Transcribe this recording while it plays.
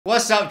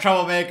What's up,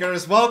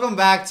 troublemakers? Welcome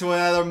back to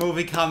another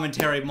movie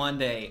commentary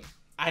Monday.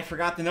 I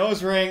forgot the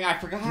nose ring. I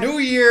forgot. New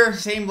year,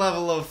 same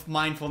level of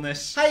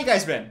mindfulness. How you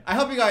guys been? I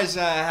hope you guys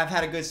have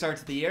had a good start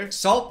to the year.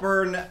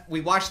 Saltburn.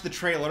 We watched the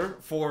trailer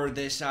for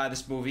this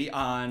movie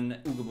on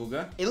Ooga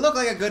Booga. It looked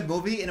like a good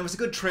movie, and it was a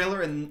good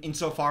trailer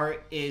insofar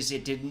as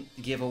it didn't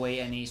give away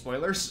any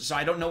spoilers. So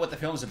I don't know what the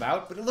film's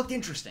about, but it looked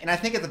interesting. And I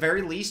think at the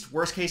very least,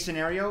 worst case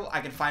scenario,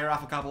 I can fire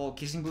off a couple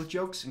kissing booth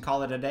jokes and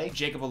call it a day.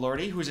 Jacob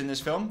Elordi, who's in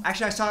this film.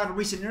 Actually, I saw in a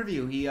recent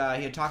interview, he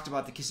had talked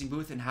about the kissing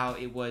booth and how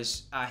it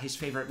was his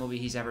favorite movie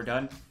he's ever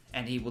done.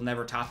 And he will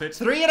never top it.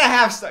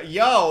 3.5 stars.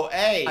 Yo,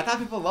 hey. I thought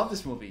people loved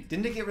this movie.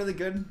 Didn't it get really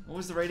good? What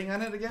was the rating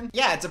on it again?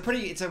 Yeah,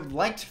 it's a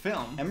liked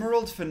film.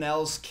 Emerald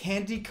Fennell's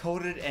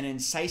candy-coated and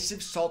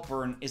incisive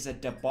Saltburn is a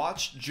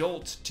debauched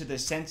jolt to the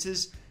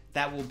senses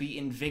that will be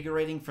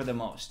invigorating for the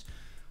most.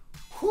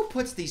 Who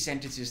puts these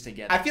sentences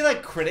together? I feel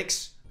like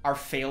critics are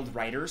failed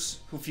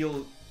writers who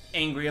feel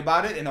angry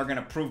about it and are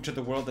gonna prove to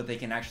the world that they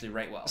can actually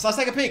write well. So let's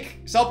take a peek.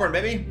 Saltburn,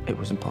 baby. It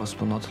was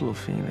impossible not to love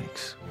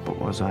Phoenix, but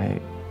was I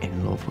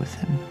in love with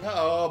him?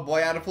 Uh-oh,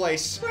 boy out of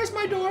place. Where's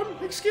my dorm?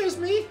 Excuse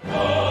me.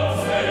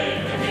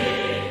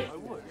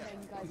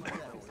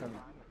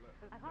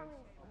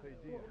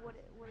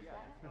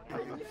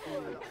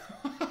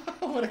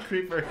 What a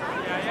creeper.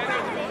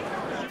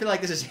 I feel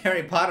like this is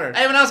Harry Potter.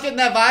 Anyone else getting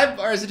that vibe?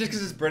 Or is it just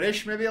because it's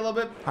British, maybe a little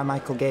bit? I'm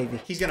Michael Gavey.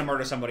 He's gonna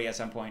murder somebody at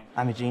some point.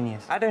 I'm a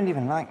genius. I don't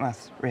even like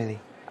maths,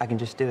 really. I can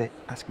just do it.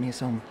 Ask me a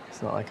sum.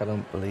 It's not like I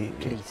don't believe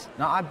you. Please.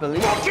 No, I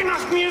believe. Fucking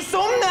ask me a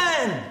sum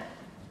then!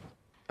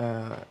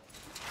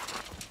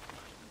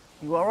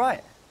 You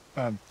alright?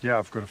 Yeah,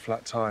 I've got a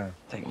flat tire.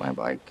 Take my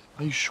bike.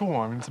 Are you sure?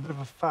 I mean, it's a bit of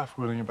a faff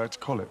wheeling you back to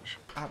college.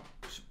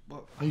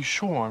 What? Are you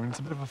sure? I mean, it's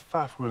a bit of a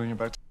faff wheeling you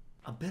back to...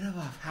 A bit of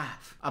a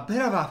half. A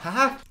bit of a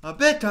half. A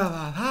bit of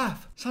a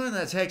half. Something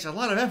that takes a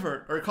lot of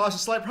effort or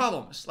causes slight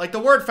problems. Like the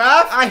word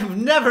faff? I've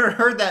never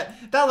heard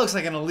that. That looks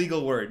like an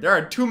illegal word. There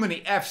are too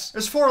many F's.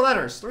 There's 4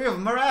 letters. 3 of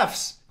them are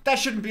F's. That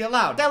shouldn't be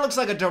allowed. That looks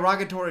like a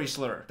derogatory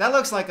slur. That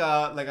looks like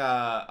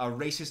a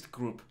racist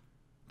group.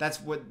 That's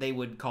what they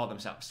would call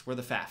themselves. We're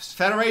the FAFs.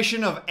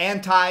 Federation of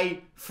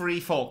Anti-Free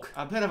Folk.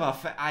 A bit of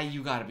a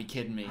you gotta be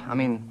kidding me. I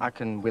mean, I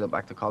can wheel it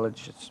back to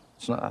college.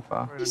 It's not that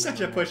far. He's such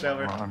a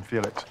pushover. Oh, I'm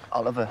Felix.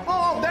 Oliver.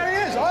 Oh, there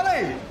he is,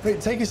 Ollie!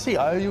 Wait, take a seat.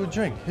 I owe you a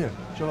drink. Here,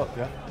 chill up,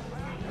 yeah?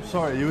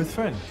 Sorry, are you with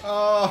friends?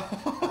 Oh.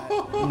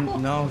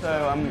 No,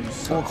 I'm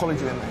more college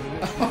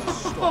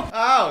with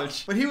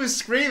Ouch. But he was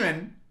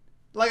screaming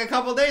like a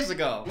couple days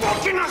ago.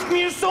 Fucking ask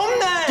me a sum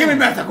then! Give me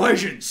math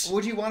equations!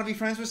 Would you want to be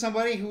friends with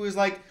somebody who is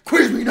like,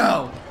 quiz me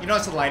now? You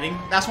notice the lighting?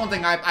 That's one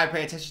thing I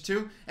pay attention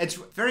to. It's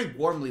very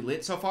warmly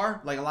lit so far.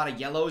 Like a lot of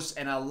yellows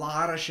and a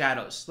lot of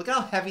shadows. Look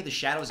how heavy the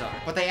shadows are.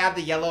 But they add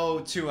the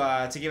yellow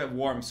to give it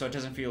warm so it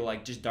doesn't feel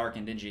like just dark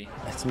and dingy.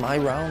 It's my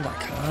round.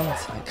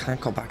 I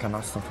can't go back and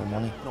ask them for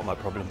money. Not my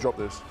problem. Drop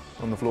this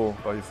on the floor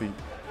by your feet.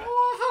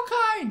 Oh,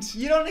 how kind.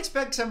 You don't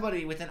expect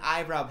somebody with an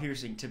eyebrow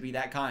piercing to be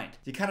that kind.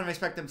 You kind of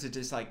expect them to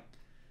just like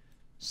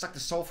suck the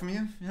soul from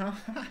you, you know?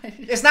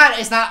 It's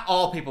not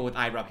all people with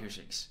eyebrow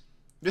piercings.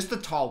 Just the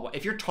tall one.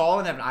 If you're tall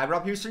and have an eyebrow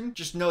piercing,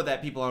 just know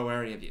that people are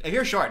wary of you. If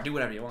you're short, do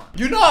whatever you want.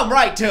 You know I'm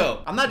right too.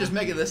 I'm not just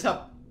making this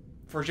up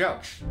for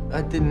jokes.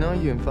 I didn't know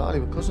you and Farley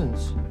were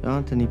cousins. There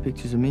aren't any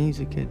pictures of me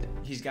as a kid.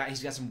 He's got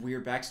some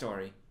weird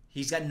backstory.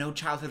 He's got no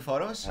childhood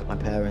photos. My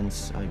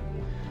parents, I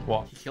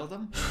What? He killed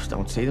them?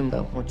 don't see them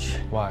that much.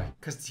 Why?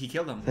 Because he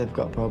killed them. They've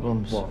got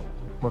problems. What?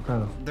 What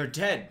kind of? They're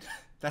dead.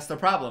 That's the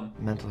problem.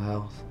 Mental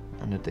health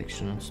and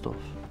addiction and stuff.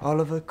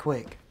 Oliver,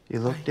 quick. You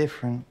look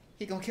different.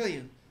 He gonna kill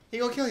you. He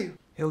gonna kill you.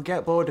 He'll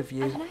get bored of I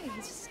you. don't know,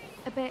 he's just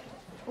a bit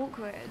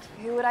awkward.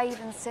 Who would I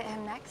even sit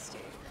him next to?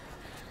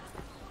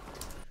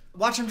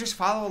 Watch him just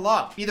follow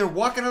along. Either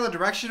walk another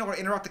direction or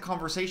interrupt the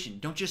conversation.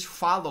 Don't just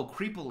follow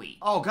creepily.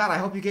 Oh god, I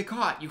hope you get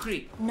caught, you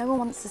creep. No one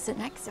wants to sit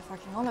next to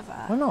fucking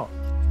Oliver. Why not?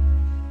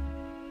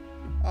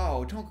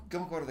 Oh, don't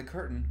go to the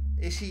curtain.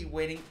 Is he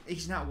waiting?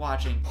 He's not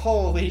watching.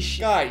 Holy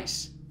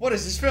guys. What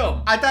is this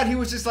film? I thought he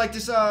was just like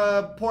this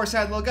poor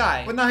sad little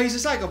guy. But now he's a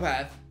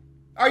psychopath.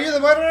 Are you the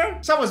murderer?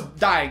 Someone's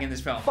dying in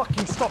this film.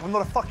 Fucking stop. I'm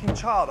not a fucking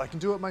child. I can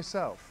do it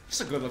myself. It's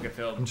a good looking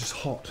film. I'm just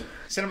hot.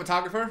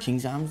 Cinematographer?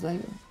 King's Arms,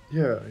 David?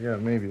 Yeah,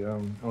 maybe.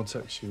 I'll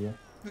text you, yeah?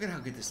 Look at how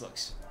good this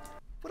looks.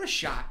 What a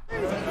shot.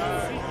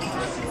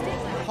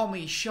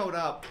 Homie showed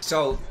up.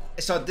 So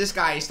this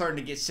guy is starting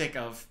to get sick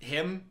of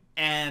him,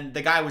 and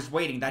the guy was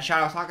waiting. That shot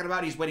I was talking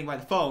about, he's waiting by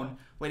the phone,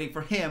 waiting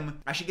for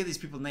him. I should give these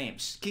people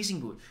names. Kissing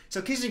Booth.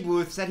 So Kissing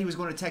Booth said he was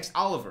going to text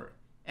Oliver,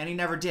 and he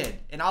never did.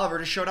 And Oliver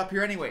just showed up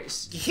here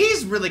anyways.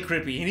 He's really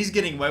creepy, and he's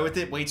getting away with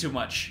it way too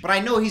much. But I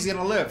know he's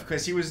gonna live,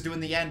 because he was doing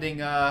the ending,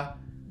 the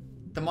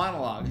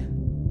monologue.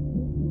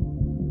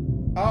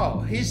 Oh,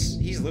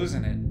 he's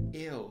losing it.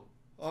 Ew.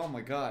 Oh my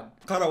god.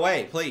 Cut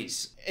away,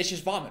 please. It's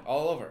just vomit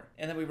all over.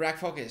 And then we rack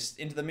focus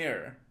into the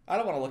mirror. I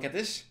don't want to look at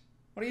this.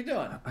 What are you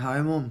doing?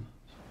 Hi, Mum.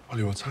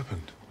 Ollie, what's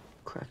happened?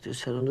 Cracked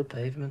his head on the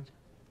pavement.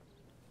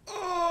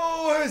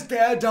 Oh, his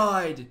dad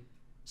died.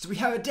 So we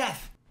have a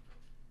death.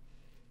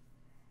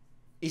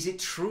 Is it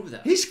true though?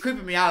 He's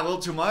creeping me out a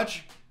little too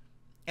much.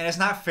 And it's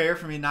not fair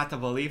for me not to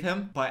believe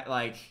him, but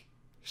like,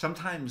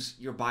 sometimes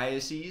your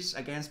biases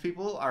against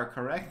people are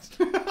correct.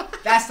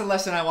 That's the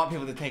lesson I want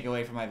people to take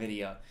away from my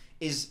video,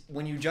 is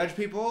when you judge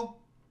people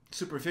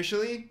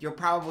superficially, you're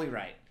probably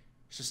right.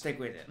 So stick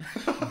with it.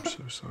 I'm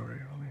so sorry,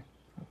 Ollie.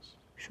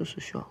 It's just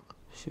a shock.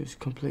 She was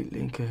completely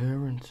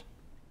incoherent.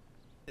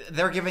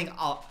 They're giving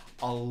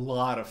a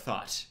lot of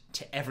thought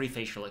to every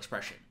facial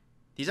expression.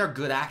 These are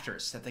good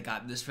actors that they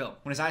got in this film.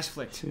 When his eyes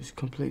flicked, She was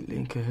completely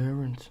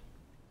incoherent.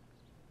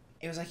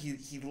 it was like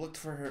he looked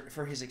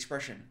for his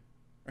expression.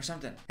 Or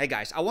something. Hey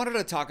guys, I wanted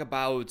to talk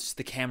about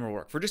the camera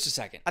work for just a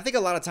second. I think a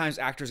lot of times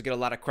actors get a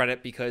lot of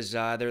credit because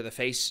they're the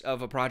face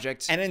of a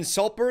project. And in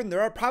Saltburn,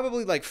 there are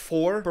probably like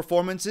 4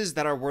 performances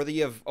that are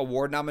worthy of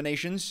award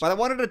nominations. But I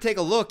wanted to take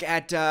a look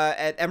at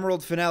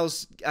Emerald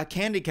Fennell's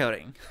candy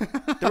coating.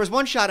 There was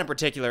one shot in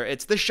particular.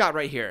 It's this shot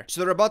right here.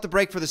 So they're about to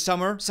break for the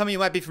summer. Some of you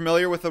might be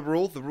familiar with the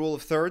rule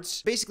of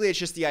thirds. Basically, it's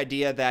just the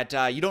idea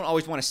that you don't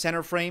always want to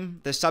center frame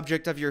the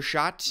subject of your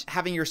shot.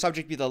 Having your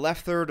subject be the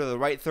left third or the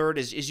right third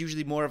is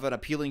usually more of an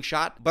appealing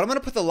shot. But I'm gonna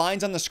put the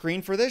lines on the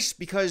screen for this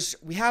because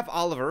we have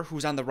Oliver,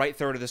 who's on the right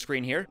third of the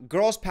screen here.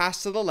 Girls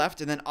pass to the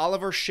left, and then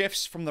Oliver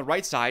shifts from the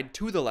right side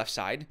to the left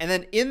side. And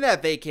then in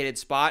that vacated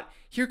spot,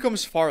 here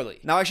comes Farley.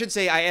 Now, I should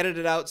say I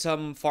edited out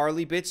some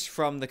Farley bits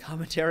from the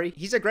commentary.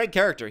 He's a great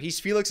character. He's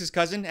Felix's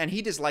cousin, and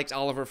he dislikes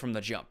Oliver from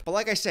the jump. But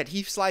like I said,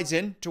 he slides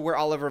in to where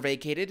Oliver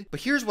vacated.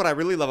 But here's what I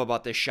really love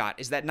about this shot,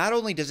 is that not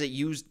only does it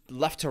use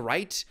left to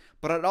right,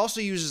 but it also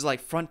uses like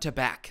front to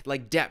back,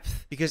 like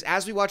depth. Because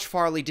as we watch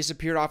Farley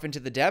disappear off into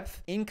the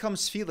depth, in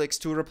comes Felix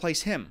to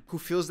replace him, who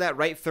fills that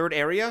right third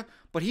area,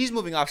 but he's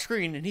moving off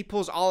screen and he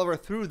pulls Oliver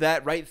through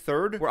that right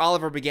third where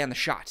Oliver began the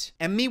shot.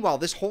 And meanwhile,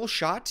 this whole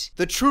shot,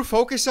 the true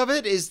focus of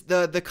it is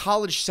the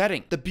college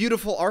setting, the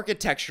beautiful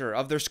architecture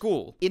of their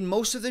school. In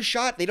most of this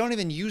shot, they don't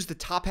even use the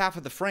top half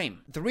of the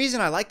frame. The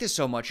reason I like this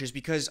so much is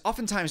because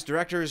oftentimes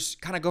directors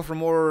kind of go for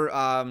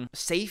more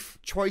safe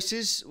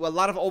choices, a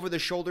lot of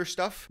over-the-shoulder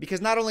stuff, because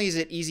not only is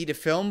it easy to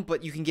film,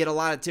 but you can get a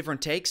lot of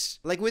different takes.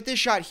 Like with this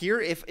shot here,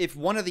 if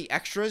one of the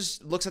extras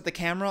looks at the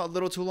camera a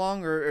little too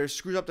long or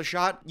screws up the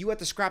shot, you have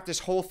to scrap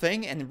this whole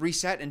thing and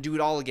reset and do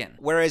it all again.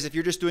 Whereas if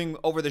you're just doing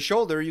over the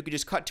shoulder, you could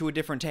just cut to a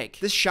different take.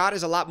 This shot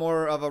is a lot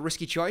more of a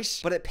risky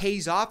choice, but it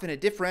pays off and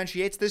it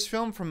differentiates this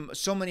film from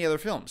so many other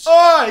films.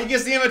 Oh, he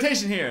gets the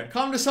invitation here.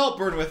 Come to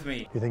Saltburn with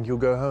me. You think you'll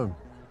go home?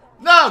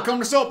 No, come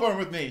to Saltburn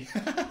with me.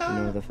 You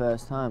know, the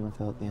first time I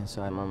felt the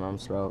inside of my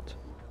mum's throat,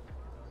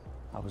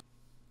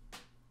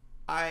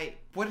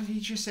 what did he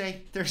just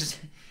say?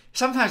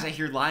 Sometimes I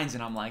hear lines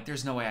and I'm like,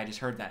 there's no way I just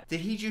heard that. Did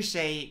he just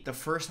say, the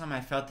first time I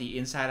felt the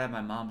inside of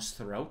my mom's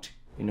throat?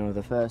 You know,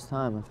 the first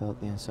time I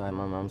felt the inside of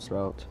my mum's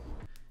throat.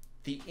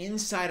 The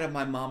inside of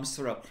my mom's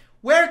throat.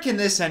 Where can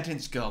this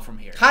sentence go from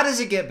here? How does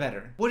it get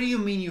better? What do you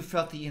mean you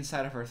felt the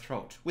inside of her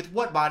throat? With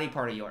what body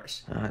part of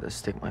yours? I had to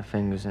stick my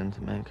fingers in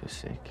to make her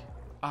sick.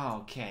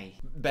 Okay.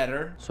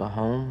 Better? So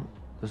home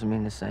doesn't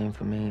mean the same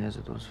for me as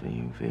it does for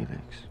you,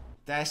 Felix.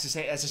 That's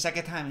the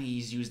second time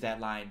he's used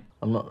that line.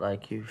 I'm not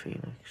like you,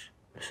 Felix.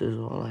 This is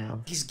all I have.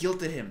 He's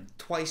guilted him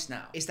twice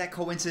now. Is that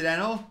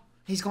coincidental?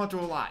 He's gone through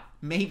a lot.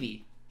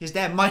 Maybe. His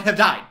dad might have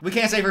died. We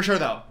can't say for sure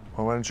though.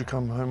 Well, why don't you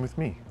come home with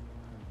me?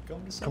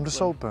 Come to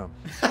Saltburn.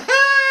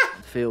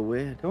 I feel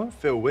weird. It won't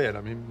feel weird.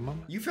 I mean,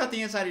 Mum. You felt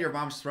the inside of your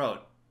mom's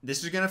throat.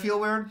 This is gonna feel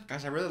weird?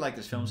 Guys, I really like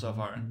this film so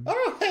far.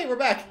 Oh, hey, we're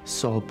back.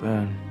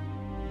 Saltburn.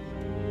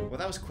 Well,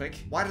 that was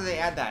quick. Why did they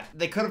add that?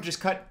 They could have just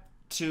cut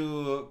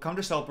to come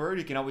to Saltburn.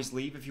 You can always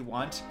leave if you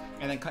want,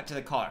 and then cut to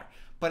the car.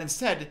 But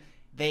instead,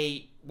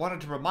 they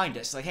wanted to remind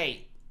us, like,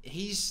 hey,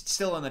 he's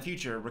still in the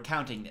future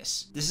recounting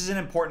this. This is an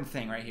important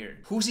thing right here.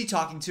 Who's he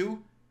talking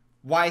to?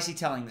 Why is he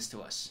telling this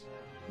to us?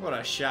 What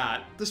a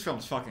shot. This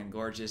film's fucking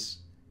gorgeous.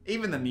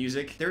 Even the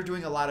music, they're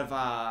doing a lot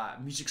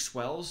of music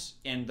swells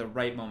in the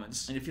right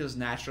moments. And it feels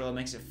natural, it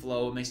makes it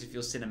flow, it makes it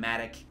feel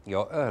cinematic.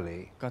 You're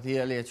early. Got the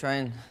earlier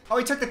train. Oh,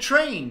 he took the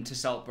train to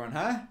Saltburn,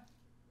 huh?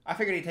 I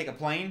figured he'd take a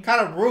plane.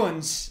 Kind of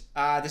ruins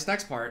this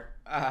next part.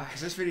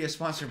 Because this video is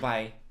sponsored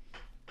by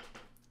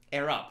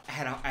Air Up. I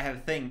had a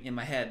thing in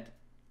my head.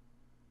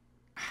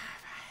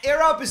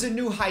 Air Up is a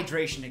new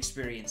hydration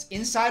experience.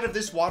 Inside of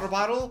this water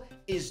bottle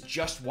is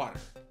just water.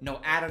 No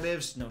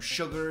additives, no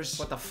sugars.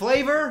 But the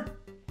flavor?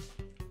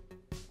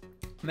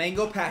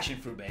 Mango passion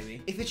fruit,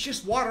 baby. If it's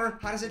just water,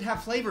 how does it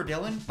have flavor,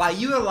 Dylan? By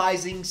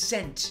utilizing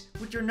scent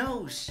with your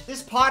nose.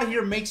 This pod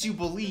here makes you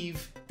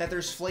believe that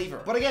there's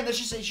flavor. But again, it's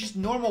just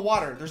normal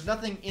water. There's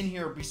nothing in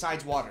here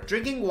besides water.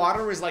 Drinking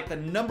water is like the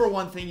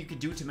 #1 thing you could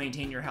do to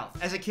maintain your health.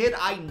 As a kid,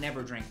 I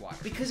never drank water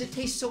because it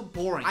tastes so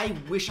boring. I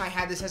wish I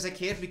had this as a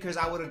kid because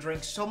I would have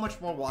drank so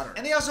much more water.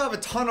 And they also have a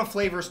ton of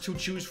flavors to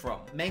choose from.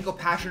 Mango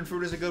passion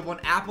fruit is a good one.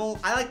 Apple,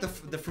 I like the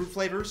fruit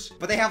flavors,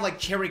 but they have like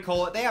cherry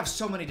cola. They have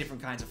so many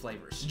different kinds of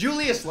flavors.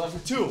 Julius loves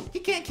it too. He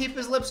can't keep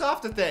his lips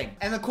off the thing.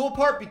 And the cool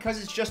part,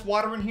 because it's just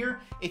water in here,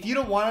 if you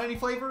don't want any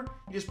flavor,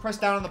 you just press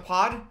down on the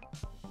pod.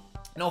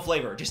 No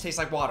flavor, it just tastes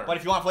like water. But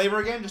if you want flavor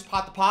again, just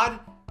pop the pod.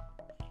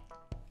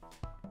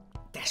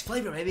 Yes,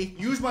 flavor, baby.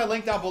 Use my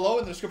link down below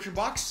in the description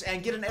box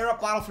and get an Air Up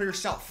bottle for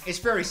yourself. It's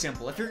very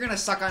simple. If you're gonna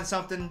suck on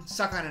something,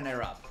 suck on an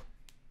Air Up.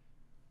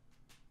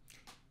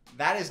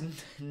 That is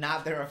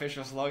not their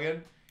official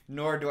slogan,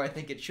 nor do I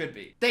think it should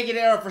be. Thank you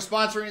to Air Up for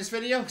sponsoring this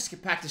video. Let's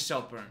get back to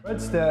Saltburn. Red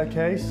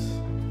staircase.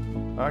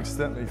 I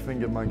accidentally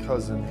fingered my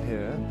cousin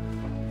here.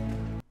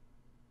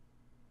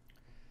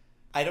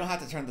 I don't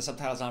have to turn the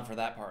subtitles on for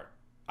that part.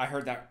 I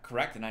heard that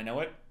correct and I know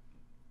it,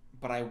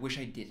 but I wish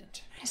I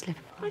didn't. Where's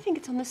Liverpool? I think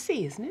it's on the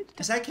sea, isn't it?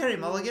 Is that Carey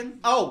Mulligan?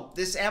 Oh,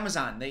 this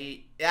Amazon.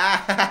 They...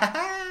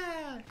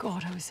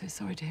 God, I was so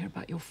sorry to hear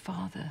about your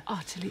father.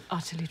 Utterly,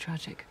 utterly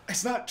tragic.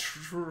 It's not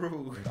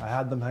true. I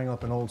had them hang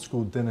up an old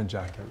school dinner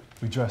jacket.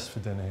 We dressed for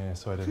dinner here,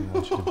 so I didn't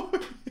want you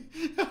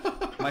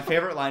to... My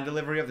favorite line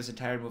delivery of this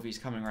entire movie is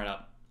coming right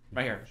up.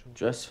 Right here.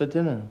 Dressed for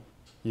dinner?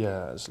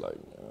 Yeah, it's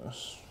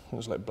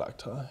like black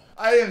tie.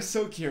 I am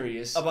so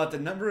curious about the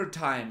number of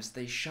times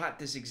they shot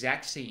this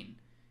exact scene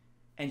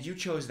and you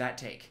chose that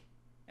take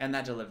and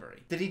that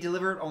delivery. Did he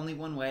deliver it only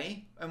one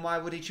way? And why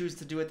would he choose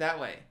to do it that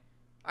way?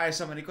 I have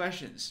so many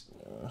questions.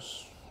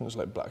 Yes, it was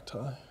like black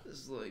tie.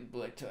 It's like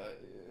black tie.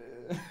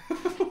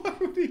 Why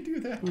would he do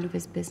that? All of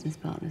his business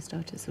partners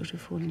started sort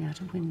of falling out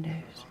of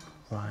windows.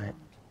 Right.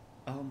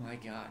 Oh my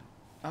god.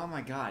 Oh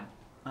my god.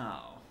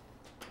 Oh.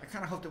 I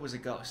kind of hoped it was a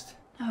ghost.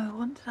 No, I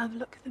want to have a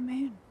look at the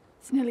moon.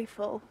 It's nearly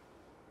full.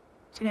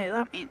 Do you know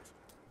what that means?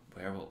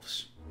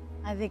 Werewolves.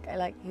 I think I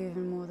like you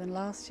even more than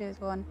last year's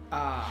one.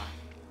 Ah.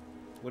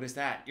 What is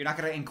that? You're not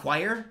gonna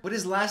inquire? What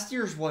does last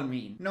year's one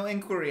mean? No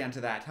inquiry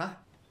onto that, huh?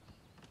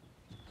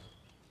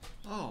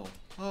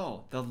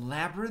 Oh, the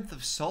Labyrinth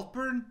of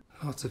Saltburn?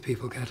 Lots of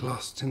people get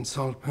lost in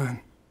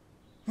Saltburn.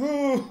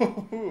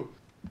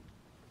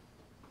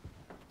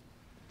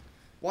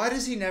 Why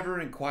does he never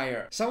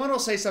inquire? Someone will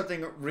say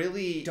something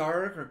really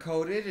dark or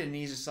coded and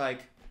he's just like,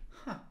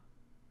 huh.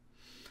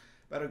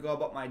 Better go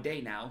about my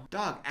day now.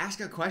 Dog, ask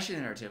a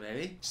question or two,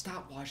 baby.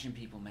 Stop watching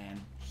people, man.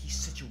 He's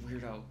such a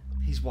weirdo.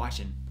 He's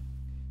watching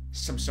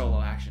some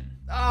solo action.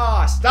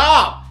 Ah,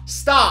 stop!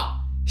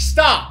 Stop!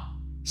 Stop!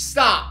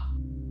 Stop!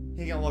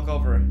 He's gonna look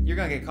over. You're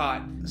gonna get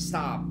caught.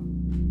 Stop.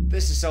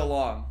 This is so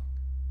long.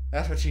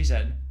 That's what she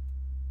said.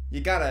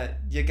 You gotta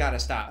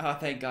stop. Oh,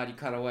 thank God you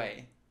cut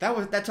away.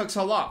 That took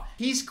so long.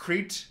 He's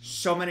creeped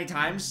so many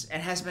times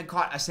and hasn't been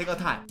caught a single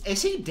time.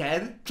 Is he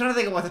dead? I'm trying to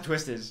think of what the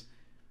twist is.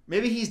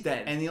 Maybe he's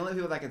dead, and the only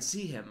people that can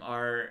see him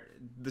are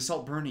the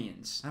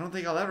Saltburnians. I don't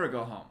think I'll ever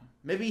go home.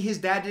 Maybe his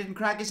dad didn't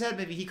crack his head.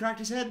 Maybe he cracked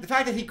his head. The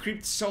fact that he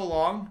creeped so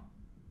long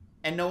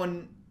and no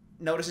one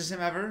notices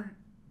him ever,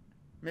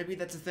 maybe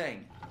that's a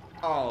thing.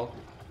 Oh.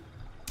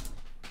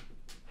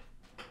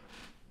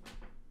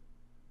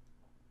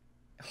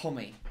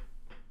 Homie.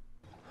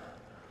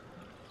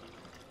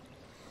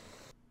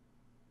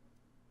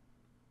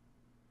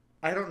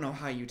 I don't know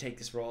how you take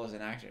this role as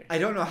an actor. I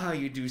don't know how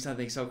you do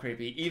something so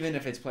creepy, even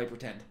if it's play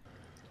pretend.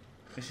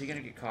 Is he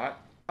gonna get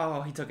caught?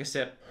 Oh, he took a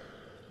sip.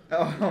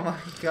 Oh my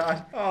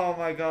god. Oh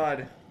my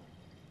god.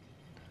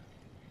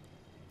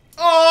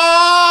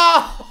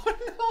 Oh!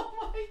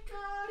 Oh my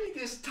god. He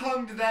just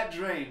tongued that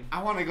drain.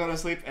 I want to go to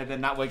sleep and then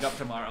not wake up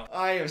tomorrow.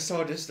 I am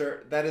so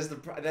disturbed. That is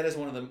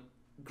one of the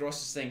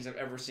grossest things I've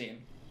ever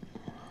seen.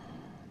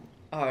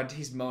 Oh,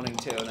 he's moaning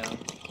too now.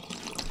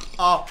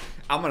 Oh,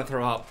 I'm gonna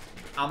throw up.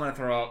 I'm gonna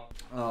throw up.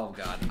 Oh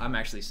god, I'm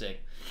actually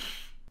sick.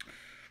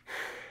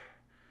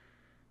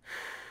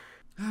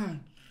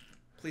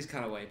 Please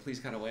cut away, please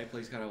cut away,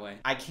 please cut away.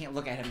 I can't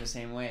look at him the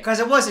same way. Because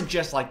it wasn't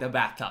just like the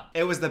bathtub.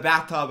 It was the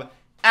bathtub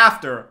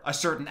after a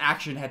certain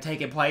action had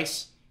taken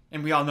place.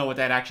 And we all know what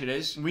that action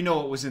is. We know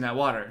what was in that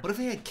water. What if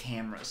they had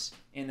cameras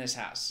in this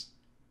house?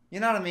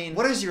 You know what I mean?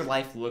 What does your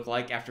life look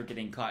like after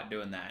getting caught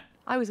doing that?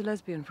 I was a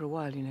lesbian for a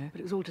while, you know, but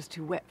it was all just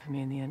too wet for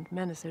me in the end.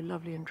 Men are so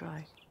lovely and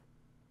dry.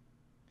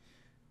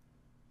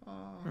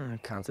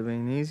 It can't have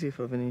been easy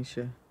for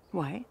Venetia.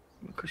 Why?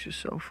 Because you're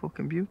so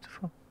fucking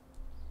beautiful.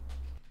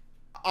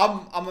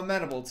 I'm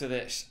amenable to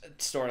this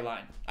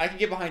storyline. I can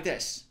get behind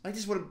this. Like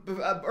this would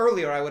have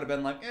earlier. I would have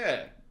been like,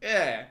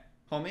 yeah,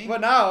 homie. But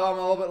now I'm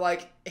a little bit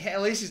like, hey,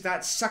 at least he's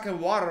not sucking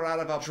water out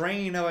of a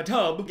drain of a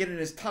tub, getting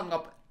his tongue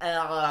up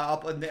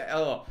in the.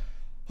 Oh,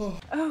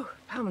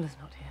 Pamela's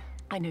not here.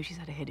 I know she's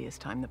had a hideous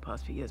time the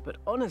past few years, but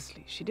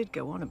honestly, she did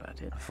go on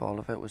about it. If all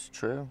of it was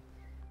true.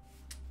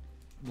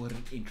 What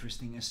an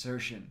interesting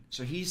assertion.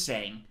 So he's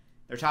saying,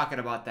 they're talking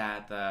about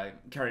that, the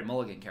Carey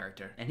Mulligan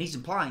character, and he's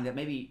implying that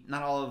maybe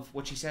not all of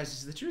what she says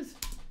is the truth.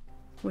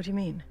 What do you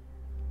mean?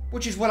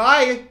 Which is what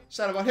I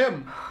said about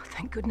him. Oh,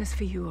 thank goodness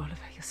for you, Oliver.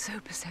 You're so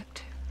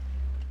perceptive.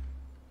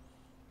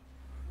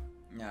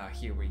 Ah,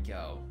 here we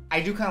go.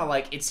 I do kind of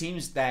like, it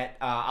seems that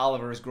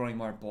Oliver is growing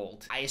more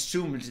bold. I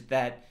assumed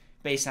that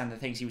based on the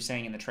things he was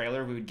saying in the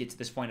trailer, we would get to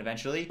this point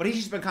eventually. But he's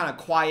just been kind of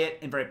quiet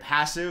and very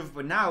passive,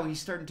 but now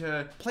he's starting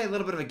to play a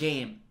little bit of a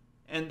game.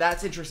 And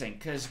that's interesting,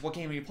 because what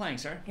game are you playing,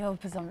 sir? You're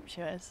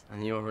presumptuous.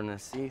 And you're in a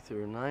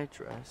see-through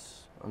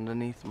nightdress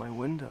underneath my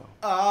window.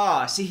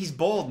 Ah, see, he's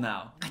bold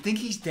now. I think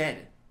he's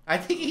dead. I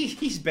think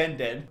he's been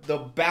dead. The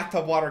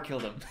bathtub water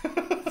killed him.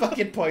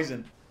 Fucking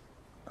poison.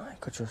 I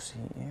could just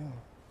eat you.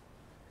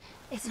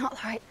 It's not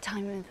the right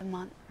time of the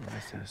month.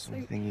 Is there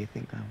something you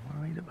think I'm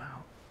worried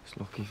about? It's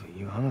lucky for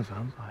you, I'm a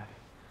vampire.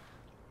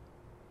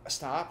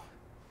 Stop.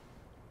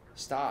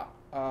 Stop.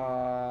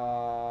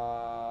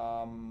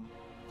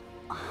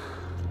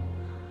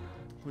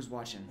 Who's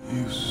watching?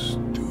 You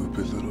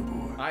stupid little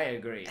boy. I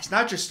agree. It's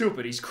not just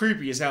stupid, he's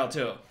creepy as hell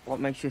too. What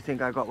makes you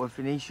think I got with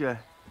Phoenicia?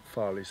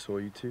 Farley saw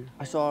you too.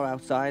 I saw her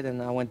outside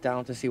and I went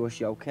down to see was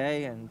she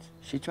okay, and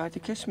she tried to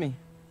kiss me.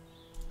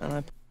 And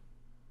I...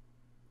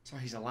 So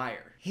he's a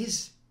liar.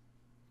 His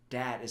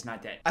dad is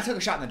not dead. I took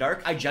a shot in the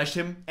dark, I judged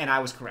him, and I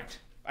was correct.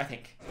 I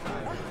think.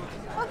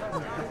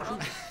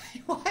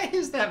 Why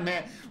is that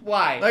man?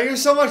 Why? Like,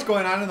 there's so much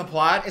going on in the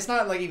plot. It's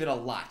not like even a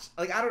lot.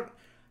 Like,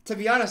 to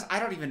be honest, I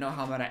don't even know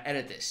how I'm gonna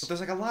edit this. But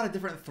there's like a lot of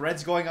different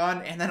threads going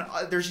on, and then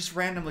there's just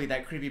randomly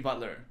that creepy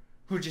butler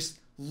who just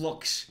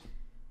looks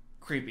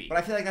creepy. But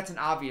I feel like that's an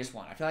obvious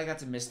one. I feel like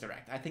that's a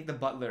misdirect. I think the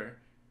butler...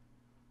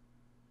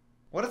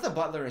 What if the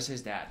butler is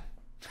his dad?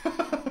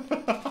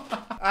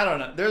 I don't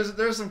know.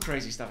 There's some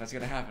crazy stuff that's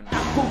gonna happen.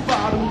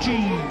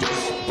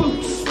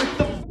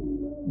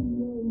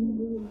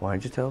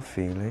 Why'd you tell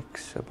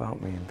Felix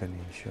about me and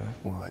Benicia?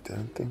 Well, I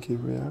don't think he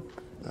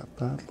reacted that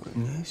badly.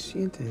 Yes,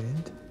 you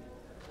did.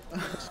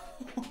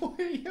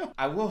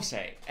 I will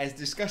say, as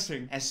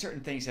disgusting as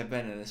certain things have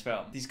been in this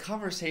film, these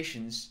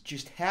conversations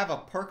just have a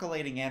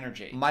percolating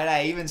energy. Might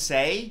I even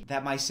say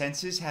that my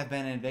senses have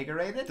been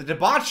invigorated? The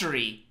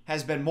debauchery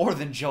has been more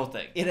than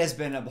jolting. It has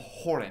been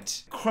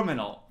abhorrent.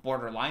 Criminal,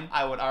 borderline,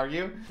 I would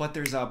argue. But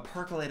there's a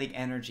percolating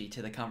energy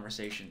to the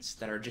conversations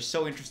that are just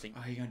so interesting.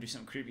 Oh, you're gonna do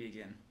something creepy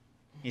again.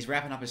 He's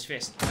wrapping up his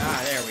fist.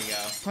 Ah, there we go.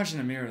 Punching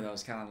the mirror, though,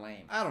 is kind of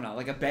lame. I don't know,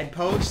 like a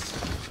bedpost?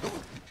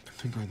 I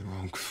think we're in the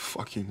wrong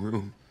fucking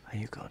room. Are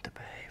you going to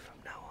behave from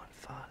now on,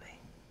 Farley?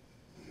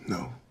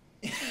 No.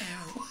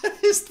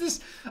 What is this?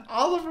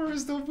 Oliver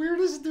is the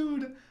weirdest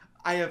dude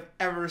I have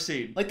ever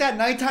seen. Like that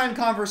nighttime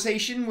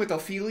conversation with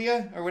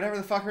Ophelia, or whatever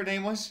the fuck her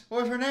name was.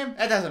 What was her name?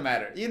 That doesn't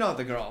matter. You know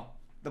the girl.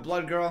 The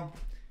blood girl.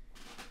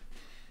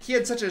 He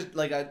had such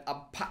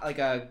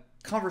a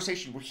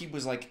conversation where he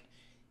was like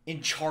in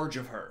charge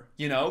of her,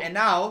 you know? And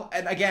now,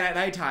 and again at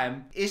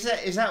nighttime, is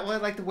that what,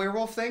 like the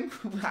werewolf thing?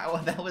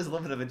 That was a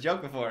little bit of a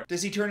joke before.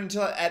 Does he turn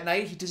into, at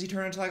night, does he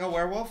turn into like a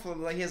werewolf? Or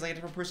like he has like a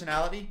different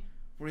personality?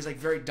 Where he's like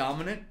very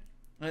dominant?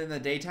 And in the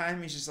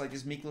daytime, he's just like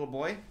this meek little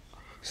boy?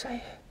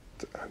 Say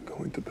it. I'm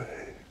going to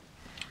behave.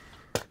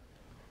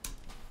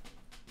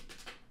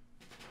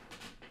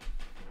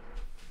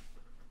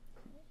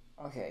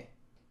 Okay.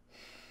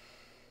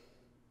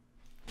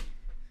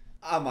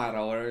 I'm out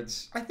of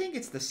words. I think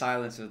it's the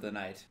silence of the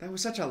night. That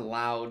was such a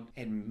loud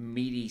and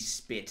meaty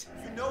spit.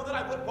 You know that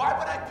I would. Why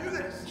would I do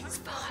this? It's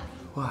fun.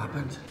 What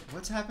happened?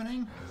 What's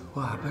happening?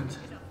 What happened?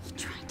 He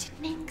tried to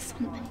nick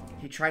something.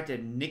 He tried to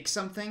nick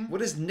something? What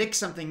does nick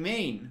something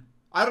mean?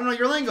 I don't know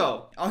your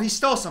lingo. Oh, he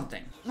stole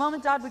something. Mom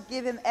and Dad would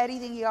give him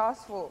anything he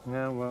asked for.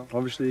 Yeah, well,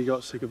 obviously you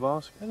got sick of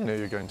asking. I didn't know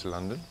you were going to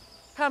London.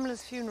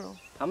 Pamela's funeral.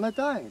 Pamela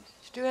died.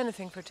 She'd do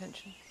anything for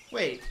attention.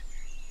 Wait.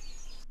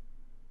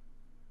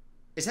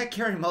 Is that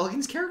Carey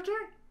Mulligan's character?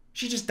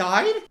 She just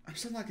died? I'm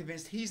still not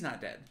convinced he's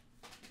not dead.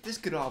 This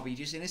could all be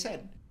just in his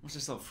head. What's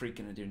this little freak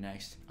gonna do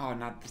next? Oh,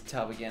 not the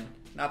tub again.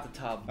 Not the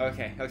tub.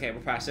 Okay, we're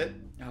past it.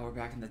 Oh, we're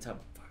back in the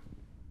tub. Fuck.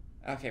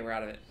 Okay, we're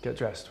out of it. Get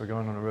dressed, we're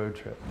going on a road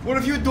trip. What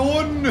have you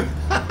done?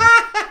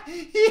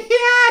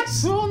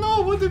 Yes! Oh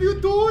no, what have you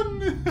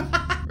done?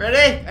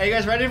 Ready? Are you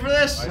guys ready for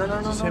this? No,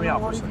 just hear me out.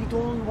 What have you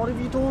done? What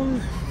have you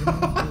done?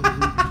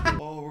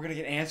 Oh, we're gonna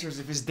get answers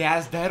if his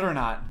dad's dead or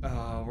not.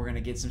 Oh, we're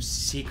gonna get some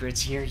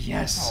secrets here.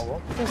 Yes.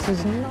 Oh, this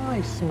is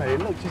nice, mate.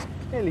 Look, she's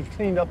clearly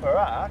cleaned up her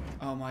act.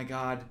 Oh my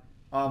god.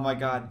 Oh my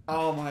god.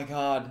 Oh my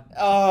god.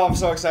 Oh, I'm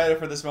so excited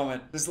for this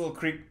moment. This little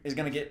creep is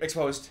gonna get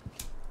exposed.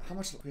 How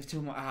much? We have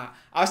 2 more. I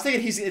was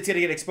thinking it's gonna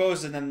get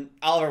exposed and then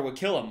Oliver would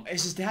kill him.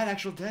 Is his dad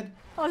actually dead?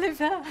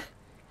 Oliver.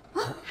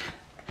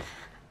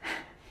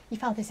 Your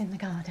father's in the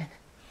garden.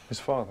 His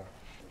father?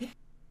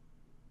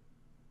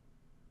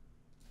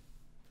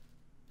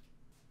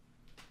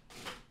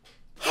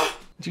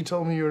 You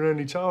told me you were an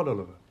only child,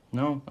 Oliver.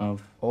 No,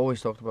 I've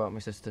always talked about my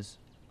sisters.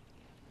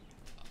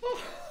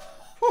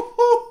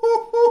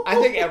 I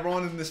think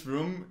everyone in this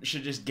room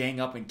should just gang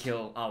up and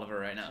kill Oliver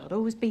right now.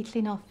 Always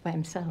beetling off by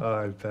himself.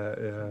 I bet,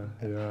 yeah,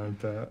 I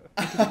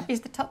bet.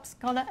 He's the top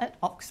scholar at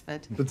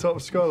Oxford. The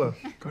top scholar.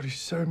 God, he's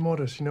so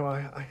modest. You know,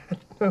 I had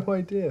no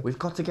idea. We've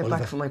got to get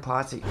back for my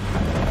party.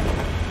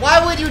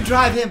 Why would you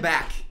drive him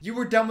back? You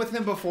were done with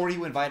him before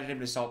you invited him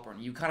to Saltburn.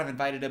 You kind of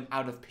invited him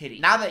out of pity.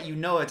 Now that you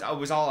know it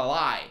was all a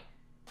lie,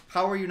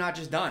 how are you not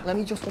just done? Let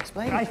me just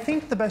explain. I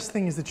think the best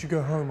thing is that you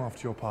go home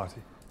after your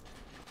party.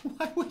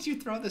 Why would you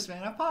throw this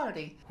man a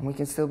party? And we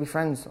can still be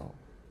friends, though.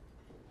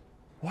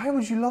 Why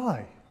would you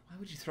lie? Why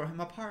would you throw him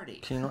a party?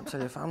 Can you not tell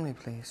your family,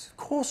 please? Of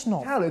course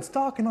not. Hell, it's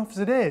dark enough as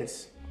it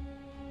is.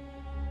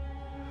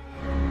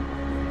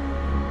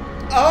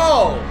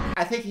 Oh!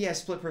 I think he has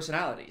split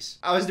personalities.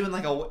 I was doing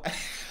like a...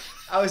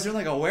 I was doing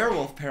like a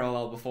werewolf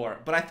parallel before,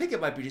 but I think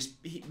it might be just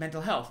mental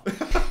health.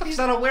 He's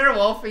not a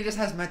werewolf, he just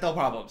has mental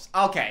problems.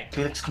 Okay.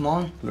 Felix, come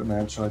on. Look,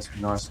 man, try to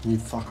be nice. Can you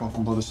fuck off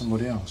and bother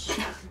somebody else?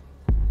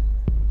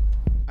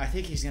 I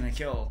think he's gonna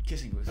kill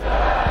Kissing Booth. Shit,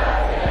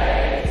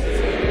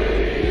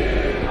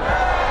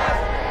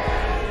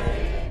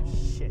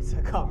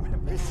 I can't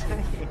remember his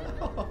name.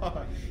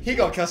 He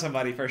gonna kill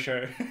somebody for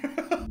sure.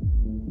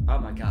 Oh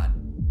my god.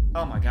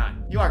 Oh my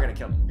god. You are gonna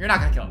kill him. You're not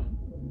gonna kill him.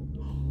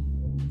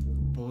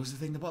 What was the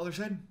thing the butler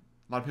said?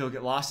 A lot of people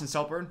get lost in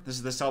Saltburn. This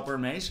is the Saltburn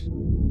maze.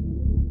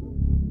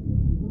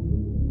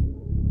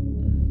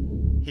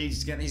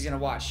 He's gonna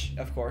watch,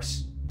 of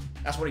course.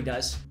 That's what he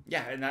does.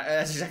 Yeah, and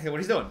that's exactly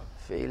what he's doing.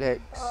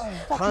 Felix,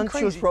 can't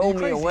you throw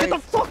me away? Get the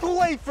fuck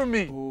away from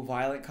me! Ooh,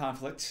 violent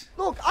conflict.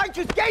 Look, I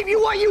just gave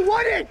you what you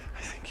wanted!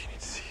 I think you need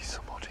to see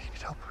somebody. You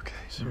need help, okay?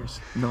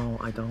 Seriously. No,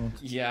 I don't.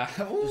 Yeah.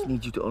 I just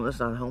need you to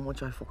understand how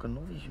much I fucking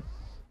love you.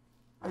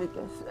 I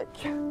guess.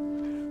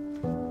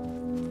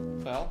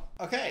 Well,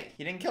 okay.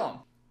 He didn't kill him.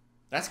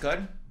 That's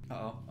good.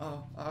 Okay.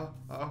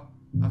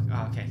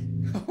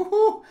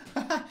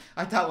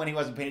 I thought when he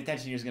wasn't paying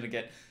attention he was gonna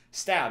get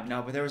stabbed.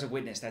 No, but there was a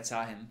witness that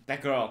saw him.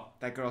 That girl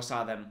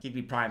saw them. He'd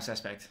be prime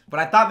suspect.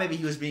 But I thought maybe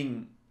he was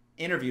being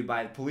interviewed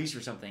by the police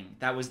or something.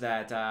 That was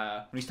that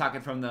when he's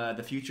talking from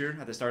the future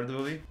at the start of the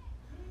movie.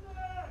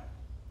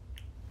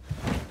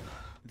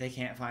 They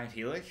can't find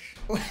Felix?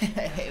 Wait.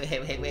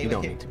 You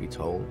don't need to be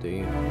told, do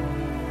you?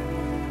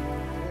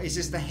 Is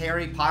this the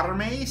Harry Potter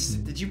maze?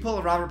 Did you pull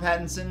a Robert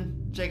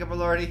Pattinson, Jacob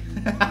Elordi?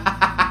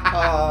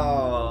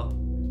 Oh.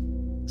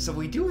 So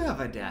we do have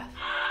a death.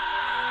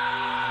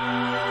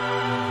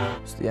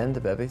 It's the end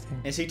of everything.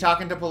 Is he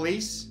talking to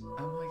police?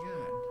 Oh my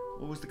god.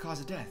 What was the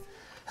cause of death?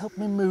 Help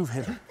me move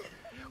him.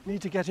 We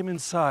need to get him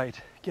inside.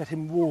 Get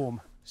him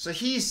warm. So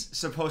he's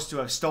supposed to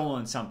have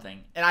stolen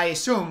something. And I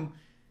assume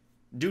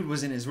dude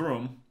was in his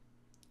room,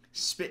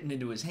 spitting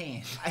into his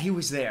hand. He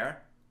was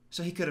there,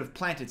 so he could have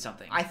planted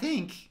something. I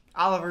think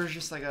Oliver's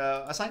just like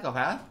a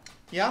psychopath.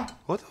 Yeah?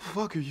 What the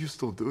fuck are you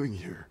still doing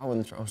here? I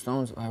wouldn't throw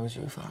stones if I was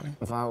you, Fatty.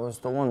 If I was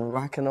the one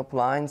racking up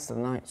lines the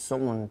night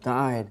someone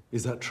died.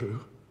 Is that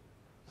true?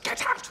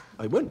 Get out!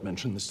 I won't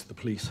mention this to the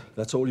police.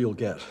 That's all you'll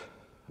get.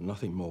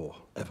 Nothing more,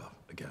 ever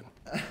again.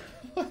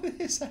 What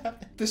is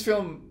that? This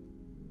film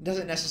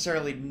doesn't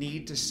necessarily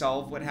need to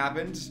solve what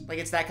happened. Like,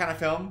 it's that kind of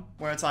film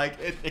where it's like,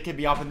 it can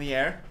be up in the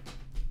air.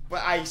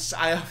 But I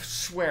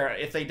swear,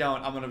 if they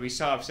don't, I'm gonna be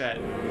so upset.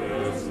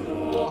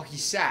 Oh,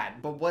 he's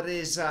sad. But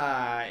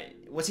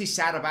what's he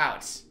sad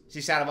about? Is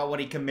he sad about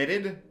what he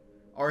committed?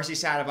 Or is he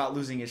sad about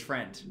losing his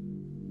friend?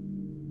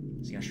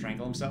 Is he gonna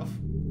strangle himself?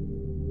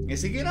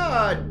 Is he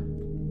gonna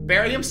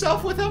bury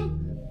himself with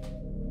him?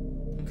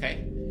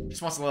 Okay.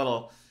 Just wants a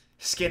little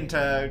skin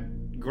to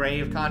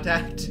grave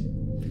contact.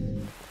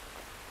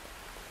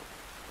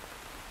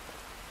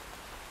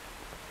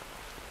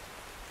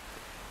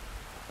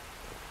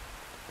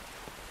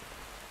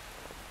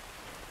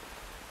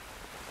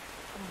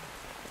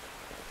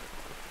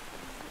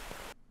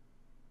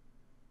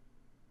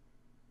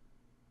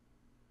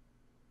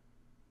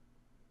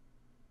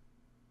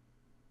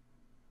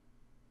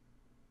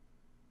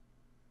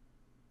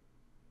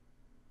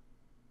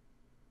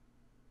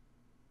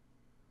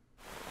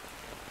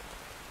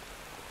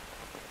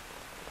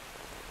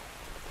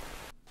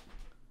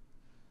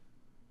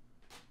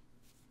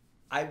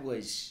 I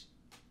was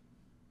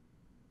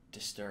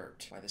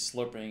disturbed by the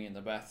slurping in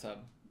the bathtub.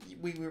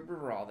 We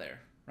were all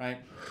there, right?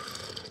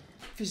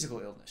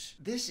 Physical illness.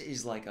 This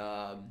is like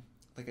a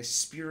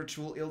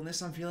spiritual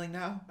illness I'm feeling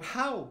now.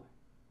 How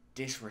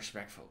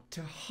disrespectful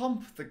to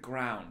hump the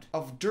ground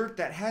of dirt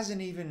that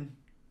hasn't even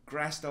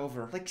grassed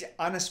over. Like,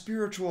 on a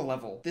spiritual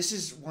level, this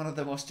is one of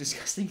the most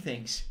disgusting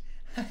things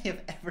I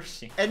have ever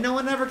seen. And no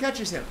one ever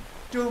catches him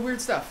doing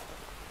weird stuff.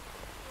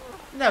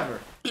 Never.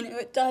 You know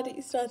what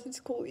Daddy started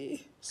to call you?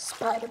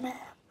 Spider-Man.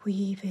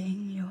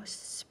 Weaving your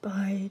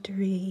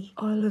spidery,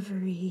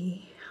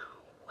 Olivery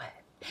web.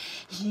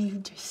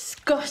 You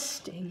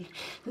disgusting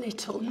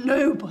little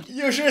nobody.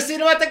 You should have seen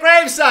him at the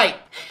gravesite!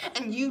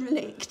 And you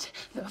licked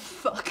the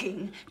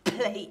fucking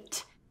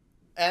plate.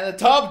 And the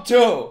tub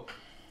too!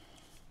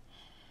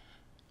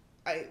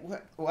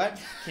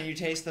 What? Can you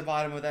taste the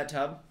bottom of that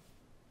tub?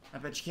 I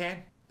bet you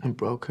can. And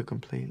broke her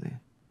completely.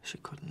 She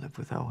couldn't live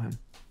without him.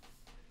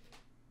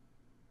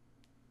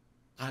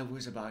 I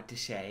was about to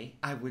say,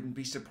 I wouldn't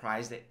be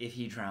surprised if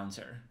he drowns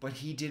her. But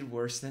he did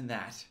worse than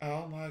that.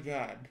 Oh my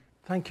god.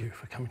 Thank you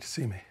for coming to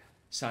see me.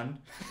 Son?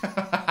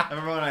 I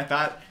remember when I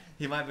thought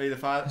he might be the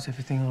father. Is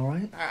everything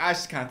alright? I was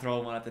just kind of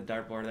throwing one at the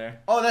dartboard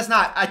there. Oh, that's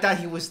not. I thought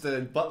he was the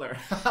butler.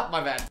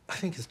 My bad. I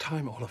think it's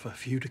time, Oliver,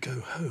 for you to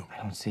go home.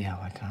 I don't see how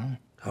I can.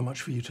 How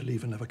much for you to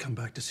leave and never come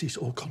back, to cease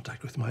all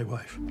contact with my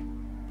wife?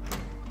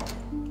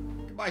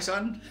 Goodbye,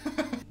 son.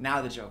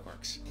 Now the joke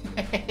works.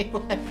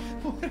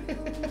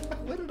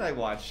 What did I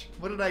watch?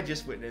 What did I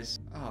just witness?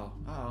 Oh.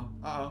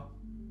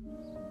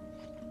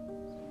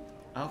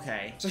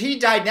 Okay. So he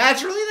died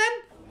naturally then?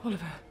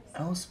 Oliver.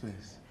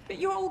 Elspeth. But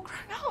you're all grown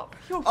up.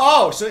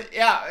 Oh, so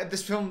yeah,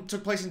 this film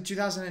took place in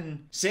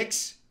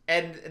 2006,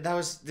 And that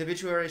was the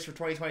obituaries for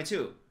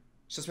 2022.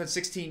 So it's been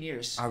 16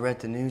 years. I read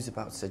the news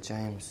about Sir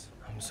James.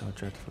 I'm so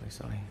dreadfully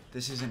sorry.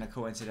 This isn't a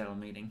coincidental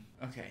meeting.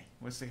 Okay,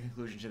 what's the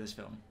conclusion to this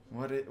film?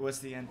 What's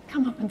the end?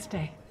 Come up and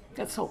stay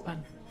at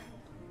Saltburn.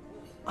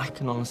 I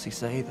can honestly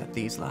say that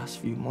these last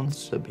few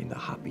months have been the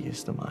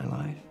happiest of my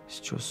life. It's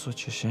just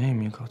such a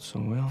shame you got so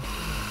ill.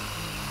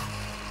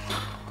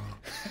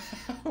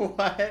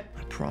 What?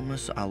 I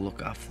promise I'll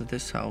look after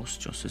this house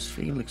just as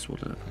Felix would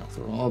have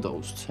after all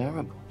those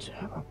terrible,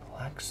 terrible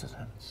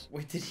accidents.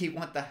 Wait, did he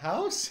want the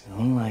house?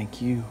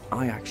 Unlike you,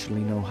 I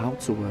actually know how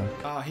to work.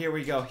 Oh, here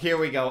we go. Here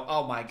we go.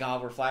 Oh my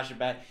God, we're flashing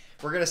back.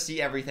 We're gonna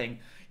see everything.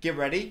 Get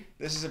ready.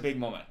 This is a big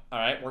moment. All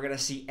right, we're gonna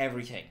see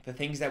everything. The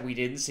things that we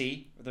didn't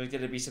see. There's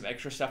gonna be some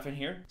extra stuff in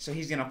here. So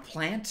he's gonna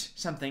plant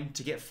something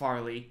to get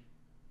Farley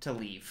to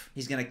leave.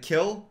 He's gonna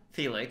kill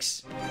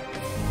Felix.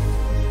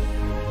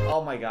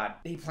 Oh my God.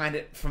 He planned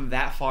it from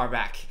that far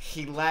back.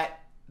 He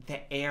let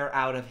the air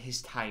out of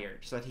his tire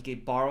so that he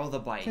could borrow the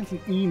bike. Sent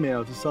an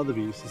email to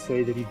Sotheby's to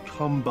say that he'd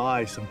come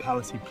by some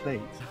Palace plate.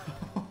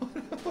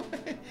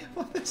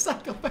 What a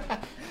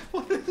psychopath.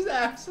 What is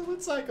that?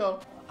 Absolute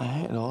psycho. I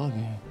hate all of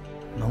you.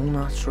 No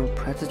natural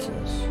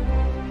predators.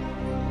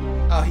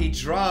 Oh, he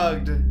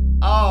drugged.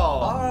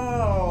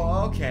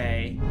 Oh,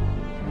 okay.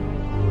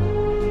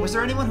 Was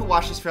there anyone who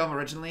watched this film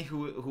originally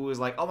who was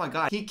like, oh my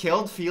God, he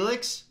killed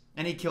Felix?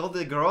 And he killed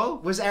the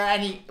girl? Was there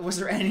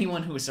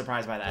anyone who was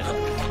surprised by that?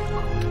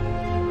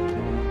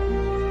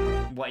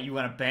 What, you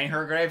want to bang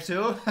her grave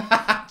too?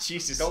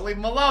 Jesus. Don't leave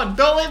him alone.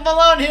 Don't leave him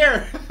alone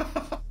here.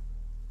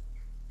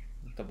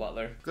 The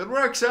butler. Good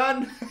work,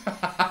 son.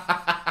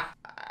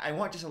 I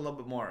want just a little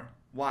bit more.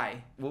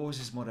 Why? What was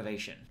his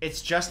motivation?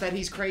 It's just that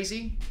he's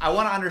crazy? I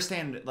want to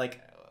understand,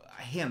 like,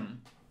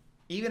 him.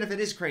 Even if it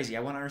is crazy, I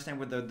want to understand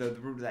what the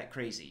root of that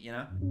crazy, you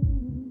know?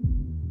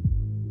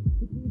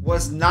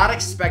 Was not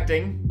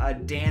expecting a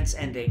dance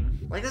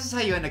ending. Like, this is how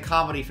you end a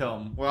comedy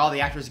film, where all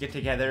the actors get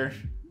together,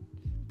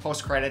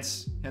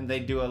 post-credits, and they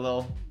do a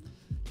little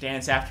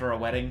dance after a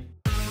wedding.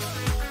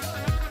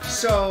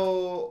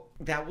 So,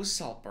 that was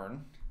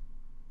Saltburn.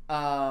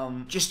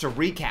 Just to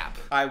recap,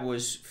 I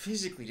was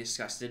physically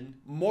disgusted,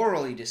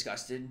 morally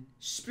disgusted,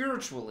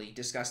 spiritually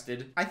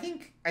disgusted. I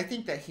think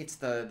that hits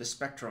the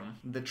spectrum,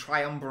 the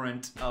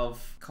triumvirate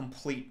of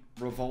complete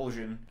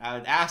revulsion. I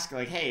would ask,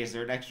 like, hey, is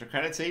there an extra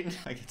credit scene?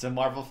 Like, it's a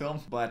Marvel film.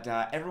 But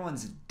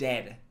everyone's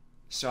dead,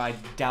 so I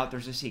doubt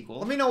there's a sequel.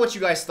 Let me know what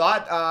you guys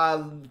thought.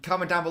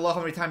 Comment down below how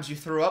many times you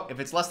threw up. If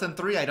it's less than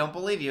 3, I don't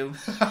believe you.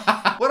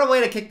 What a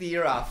way to kick the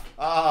year off.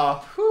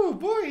 Whew,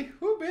 boy,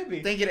 whew,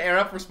 baby. Thank you to Air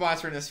Up for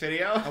sponsoring this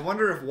video. I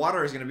wonder if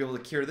water is going to be able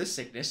to cure this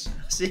sickness.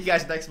 See you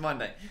guys next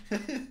Monday.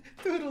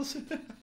 Toodles.